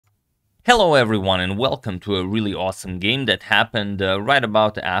Hello everyone and welcome to a really awesome game that happened right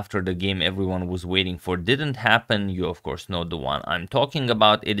about after the game everyone was waiting for didn't happen. You of course know the one I'm talking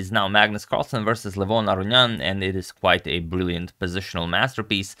about. It is now Magnus Carlsen versus Levon Aronian, and it is quite a brilliant positional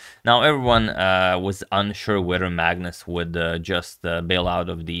masterpiece. Now everyone was unsure whether Magnus would just bail out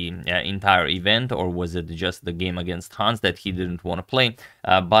of the entire event, or was it just the game against Hans that he didn't want to play.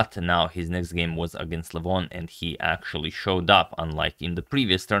 But now his next game was against Levon and he actually showed up, unlike in the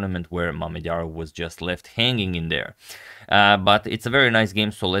previous tournament where Mamedar was just left hanging in there. But it's a very nice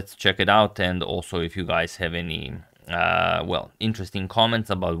game, so let's check it out. And also, if you guys have any interesting comments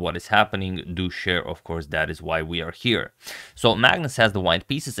about what is happening, do share. Of course, that is why we are here. So Magnus has the white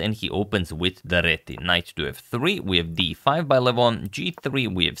pieces and he opens with the Reti. Knight to f3, we have d5 by Levon,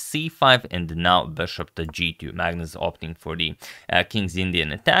 g3, we have c5, and now bishop to g2. Magnus opting for the King's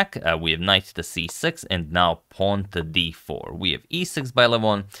Indian attack. We have knight to c6, and now pawn to d4. We have e6 by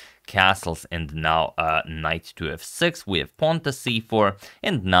Levon, castles, and now knight to f6. We have pawn to c4,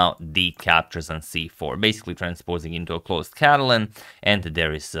 and now d captures on c4, basically transposing into a closed Catalan. And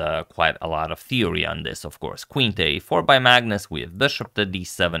there is quite a lot of theory on this, of course. Queen to a4 by Magnus. We have bishop to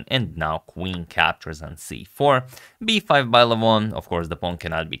d7, and now queen captures on c4. b5 by Levon. Of course, the pawn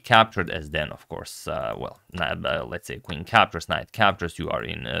cannot be captured, as then, of course, let's say queen captures, knight captures, you are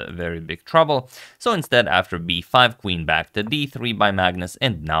in very big trouble. So instead, after b5, queen back to d3 by Magnus,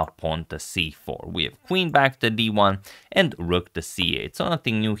 and now pawn to c4. We have queen back to d1 and rook to c8. So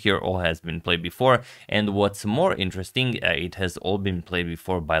nothing new here, all has been played before. And what's more interesting, it has all been played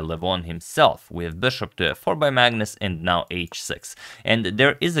before by Levon himself. We have bishop to f4 by Magnus, and now h6. And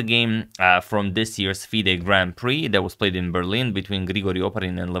there is a game from this year's FIDE Grand Prix that was played in Berlin between Grigori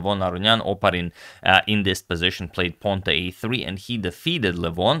Oparin and Levon Aronian. Oparin in this position played pawn to a3 and he defeated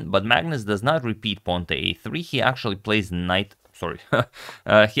Levon, but Magnus does not repeat pawn to a3. He actually plays knight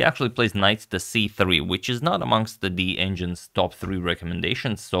he actually plays knight to c3, which is not amongst the D Engine's top 3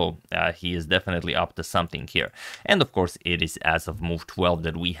 recommendations, so he is definitely up to something here. And of course, it is as of move 12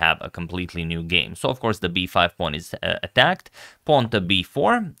 that we have a completely new game. So of course, the b5 pawn is attacked, pawn to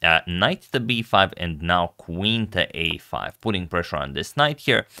b4, knight to b5, and now queen to a5, putting pressure on this knight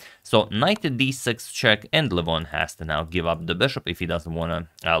here. So knight to d6 check, and Levon has to now give up the bishop if he doesn't want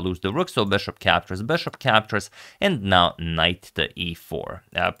to lose the rook. So bishop captures, and now knight to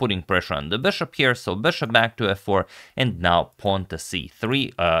e4, putting pressure on the bishop here. So bishop back to f4, and now pawn to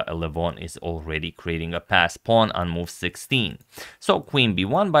c3. Levon is already creating a pass pawn on move 16. So queen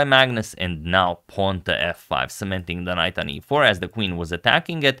b1 by Magnus, and now pawn to f5, cementing the knight on e4 as the queen was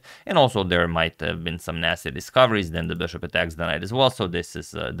attacking it. And also there might have been some nasty discoveries. Then the bishop attacks the knight as well. So this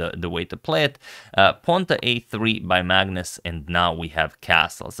is the way to play it. Pawn to a3 by Magnus, and now we have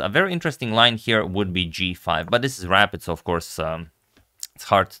castles. A very interesting line here would be g5, but this is rapid, so of course it's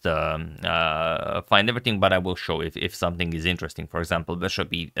hard to find everything, but I will show if something is interesting. For example,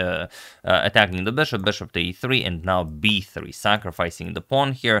 bishop attacking the bishop to e3, and now b3, sacrificing the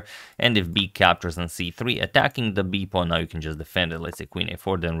pawn here. And if b captures on c3, attacking the b pawn, now you can just defend it. Let's say queen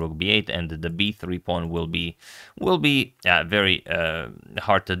a4, then rook b8, and the b3 pawn will be very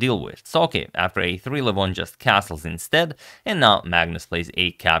hard to deal with. So okay, after a3, Levon just castles instead, and now Magnus plays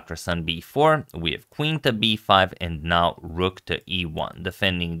a captures on b4. We have queen to b5, and now rook to e1,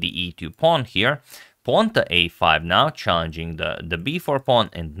 defending the e2 pawn here. Pawn to a5 now, challenging the b4 pawn,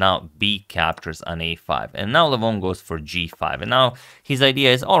 and now b captures on a5. And now Levon goes for g5. And now his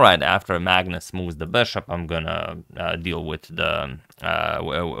idea is, all right, after Magnus moves the bishop, I'm gonna deal with the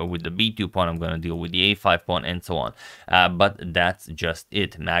b2 pawn, I'm gonna deal with the a5 pawn, and so on. But that's just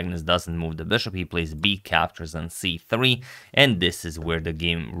it. Magnus doesn't move the bishop. He plays b captures on c3, and this is where the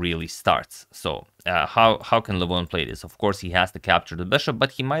game really starts. So how can Levon play this? Of course, he has to capture the bishop,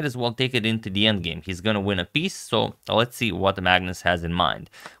 but he might as well take it into the endgame. He's going to win a piece, so let's see what Magnus has in mind.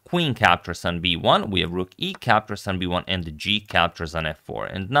 Queen captures on b1, we have rook e captures on b1, and g captures on f4.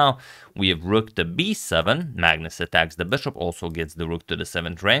 And now we have rook to b7. Magnus attacks the bishop, also gets the rook to the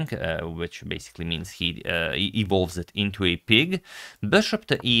 7th rank, which basically means he evolves it into a pig. Bishop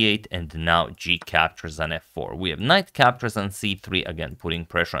to e8, and now g captures on f4. We have knight captures on c3, again putting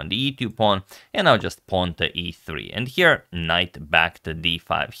pressure on the e2 pawn, and now just pawn to e3. And here, knight back to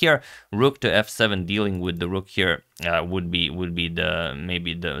d5. Here, rook to f7, dealing with the rook here would be the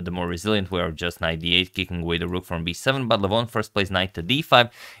maybe the more resilient way, or just knight d8, kicking away the rook from b7. But Levon first plays knight to d5,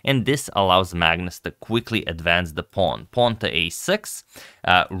 and this allows Magnus to quickly advance the pawn. Pawn to a6,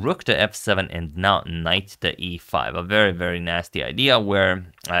 rook to f7, and now knight to e5. A very, very nasty idea where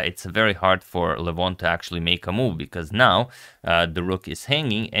it's very hard for Levon to actually make a move, because now the rook is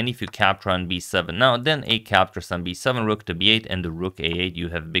hanging, and if you capture on b7 now, then a captures on b7, rook to b8, and the rook a8, you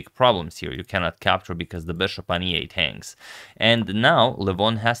have big problems here. You cannot capture because the bishop on e8 hangs. And now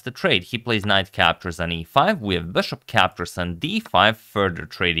Levon has to trade. He plays knight captures on e5, we have bishop captures on d5, further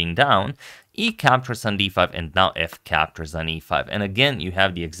trading down, e captures on d5, and now f captures on e5. And again, you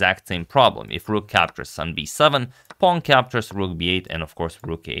have the exact same problem. If rook captures on b7, pawn captures, rook b8, and of course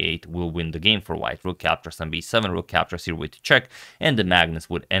rook a8 will win the game for white. Rook captures on b7, rook captures here with check, and the Magnus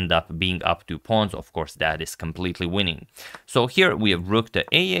would end up being up 2 pawns. Of course, that is completely winning. So here we have rook to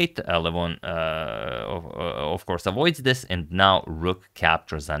a8. Levon, of course, avoids this, and now rook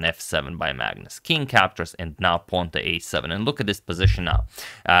captures on f7 by Magnus. King captures, and now pawn to a7. And look at this position now.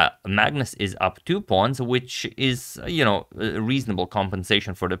 Magnus is up 2 pawns, which is, you know, reasonable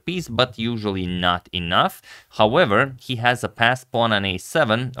compensation for the piece, but usually not enough. However, he has a passed pawn on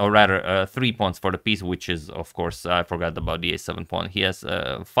a7, or rather 3 pawns for the piece, which is, of course, I forgot about the a7 pawn. He has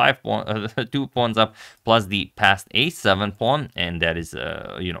 2 pawns up, plus the passed a7 pawn, and that is,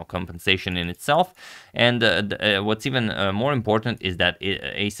 you know, compensation in itself. And what's even more important is that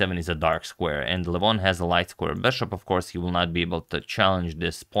a7 is a dark square, and Levon has a light square bishop. Of course, he will not be able to challenge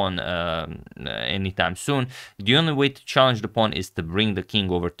this pawn anytime soon. The only way to challenge the pawn is to bring the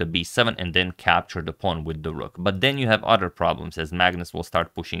king over to b7 and then capture the pawn with the rook. But then you have other problems, as Magnus will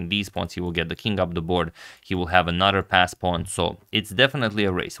start pushing these pawns. He will get the king up the board. He will have another pass pawn. So it's definitely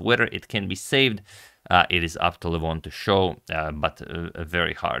a race. Whether it can be saved, it is up to Levon to show, but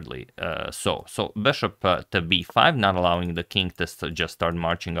very hardly so. So bishop to b5, not allowing the king to just start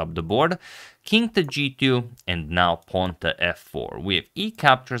marching up the board. King to g2, and now pawn to f4. We have e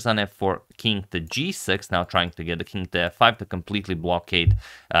captures on f4, king to g6, now trying to get the king to f5 to completely blockade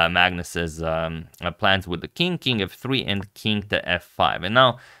Magnus's plans with the king, king f3, and king to f5. And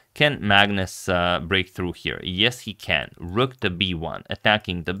now, can Magnus break through here? Yes, he can. Rook to b1,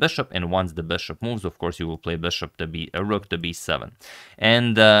 attacking the bishop, and once the bishop moves, of course, you will play bishop to rook to b7.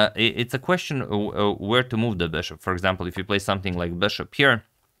 And it's a question where to move the bishop. For example, if you play something like bishop here,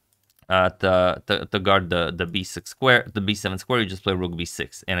 to guard the b6 square, the b7 square, you just play rook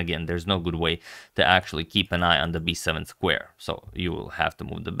b6. And again, there's no good way to actually keep an eye on the b7 square. So you will have to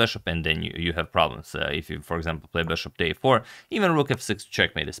move the bishop, and then you have problems. If you, for example, play bishop to a4, even rook f6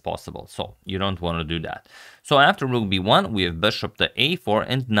 checkmate is possible. So you don't want to do that. So after rook b1, we have bishop to a4,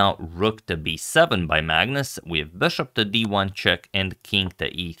 and now rook to b7 by Magnus. We have bishop to d1 check, and king to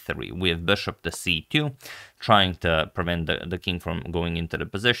e3. We have bishop to c2, trying to prevent the king from going into the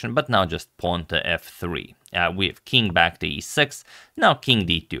position, but now just pawn to f3. We have king back to e6, now king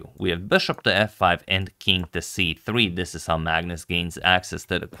d2. We have bishop to f5 and king to c3. This is how Magnus gains access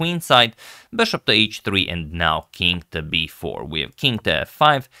to the queen side. Bishop to h3, and now king to b4. We have king to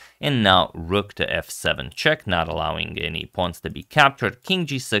f5, and now rook to f7 check, not allowing any pawns to be captured. King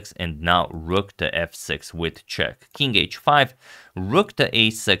g6, and now rook to f6 with check. King h5, rook to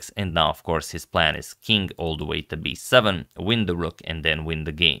a6, and now, of course, his plan is king all the way to b7, win the rook, and then win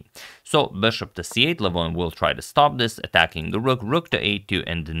the game. So bishop to c8, Levon will try to stop this, attacking the rook, rook to a2,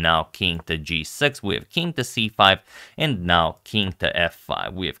 and now king to g6. We have king to c5, and now king to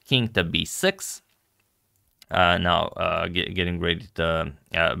f5. We have king to b6. Getting ready to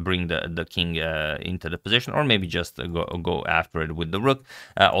bring the king into the position, or maybe just go after it with the rook.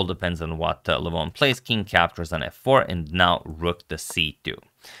 All depends on what Levon plays. King captures on f4, and now rook to c2.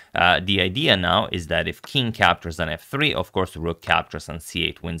 The idea now is that if king captures on f3, of course rook captures on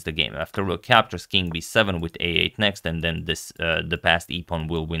c8 wins the game. After rook captures, king b7 with a8 next, and then this the passed e-pawn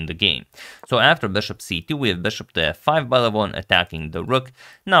will win the game. So after bishop c2, we have bishop to f5 by Levon, attacking the rook.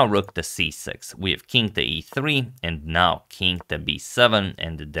 Now rook to c6. We have king to e3, and now king to b7,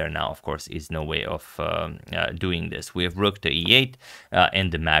 and there now, of course, is no way of doing this. We have rook to e8,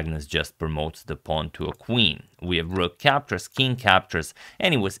 and the Magnus just promotes the pawn to a queen. We have rook captures, king captures,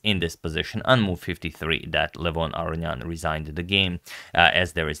 and he was in this position on move 53 that Levon Aronian resigned the game,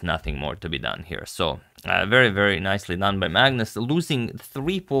 as there is nothing more to be done here. So very, very nicely done by Magnus, losing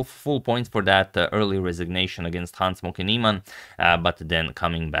 3 full points for that early resignation against Hans Mokeniman, but then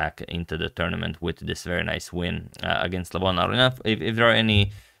coming back into the tournament with this very nice win against Levon Aronian. If there are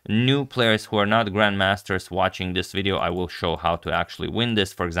any new players who are not grandmasters watching this video, I will show how to actually win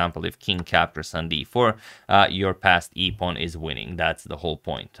this. For example, if king captures on d4, your passed e-pawn is winning. That's the whole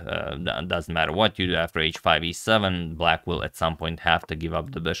point. That doesn't matter what you do after h5, e7, black will at some point have to give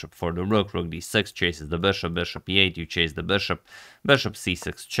up the bishop for the rook. Rook d6 chases the bishop, bishop e8, you chase the bishop, bishop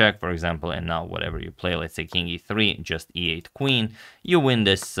c6 check, for example, and now whatever you play, let's say king e3, just e8 queen, you win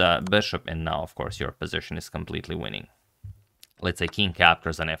this bishop, and now, of course, your position is completely winning. Let's say king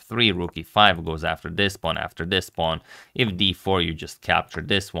captures on f3, rook e5 goes after this pawn, after this pawn. If d4, you just capture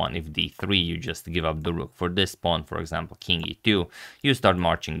this one. If d3, you just give up the rook for this pawn. For example, king e2, you start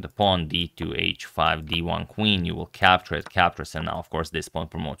marching the pawn, d2, h5, d1 queen, you will capture it, captures, and now, of course, this pawn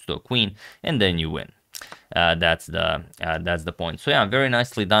promotes to a queen, and then you win. That's the point. So yeah, very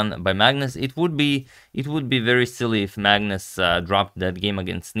nicely done by Magnus. It would be very silly if Magnus dropped that game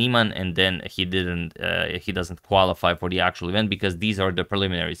against Niemann and then he doesn't qualify for the actual event, because these are the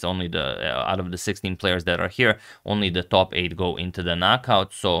preliminaries. Only the out of the 16 players that are here, only the top 8 go into the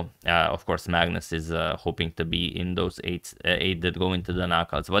knockout. So of course Magnus is hoping to be in those 8 that go into the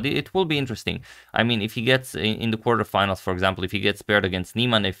knockouts. But it will be interesting. I mean, if he gets in the quarterfinals, for example, if he gets paired against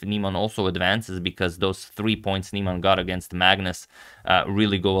Niemann, if Niemann also advances, because those 3 points Niemann got against Magnus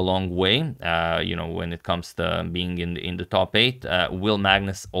really go a long way, you know, when it comes to being in the top 8. Will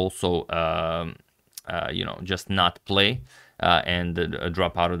Magnus also, you know, just not play and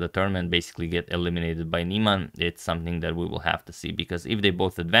drop out of the tournament, basically get eliminated by Niemann? It's something that we will have to see, because if they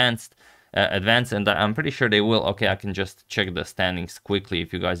both advance, and I'm pretty sure they will. Okay, I can just check the standings quickly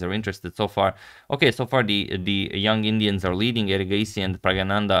if you guys are interested. So far, okay, so far the young Indians are leading. Ergaisi and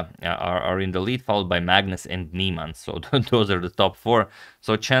Pragananda are in the lead, followed by Magnus and Niemann. So those are the top 4.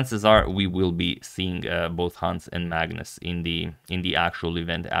 So chances are we will be seeing both Hans and Magnus in the actual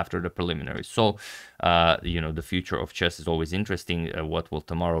event after the preliminaries. So you know, the future of chess is always interesting. What will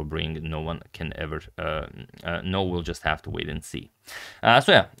tomorrow bring? No one can ever know. We'll just have to wait and see.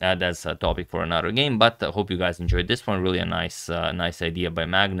 So yeah, that's a topic for another game. But I hope you guys enjoyed this one. Really a nice idea by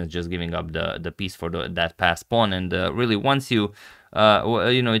Magnus, just giving up the piece for that pass pawn. And really, once you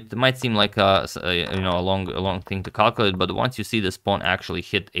you know, it might seem like you know, a long thing to calculate, but once you see this pawn actually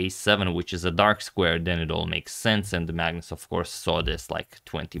hit a7, which is a dark square, then it all makes sense. And Magnus, of course, saw this like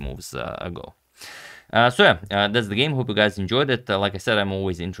 20 moves ago. So yeah, that's the game. Hope you guys enjoyed it. Like I said, I'm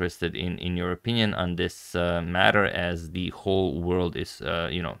always interested in your opinion on this matter, as the whole world is,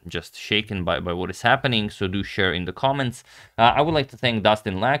 you know, just shaken by what is happening. So do share in the comments. I would like to thank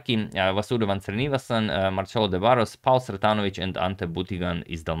Dustin Lackey, Vasudha Vancernivasan, Marcelo De Barros, Paul Sretanovic, and Ante Butigan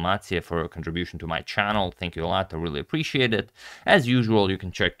iz Dalmacije for a contribution to my channel. Thank you a lot. I really appreciate it. As usual, you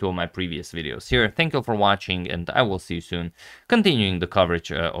can check 2 of my previous videos here. Thank you for watching, and I will see you soon, continuing the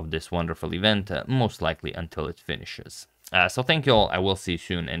coverage of this wonderful event, most likely until it finishes. So thank you all. I will see you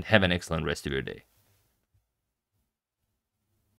soon, and have an excellent rest of your day.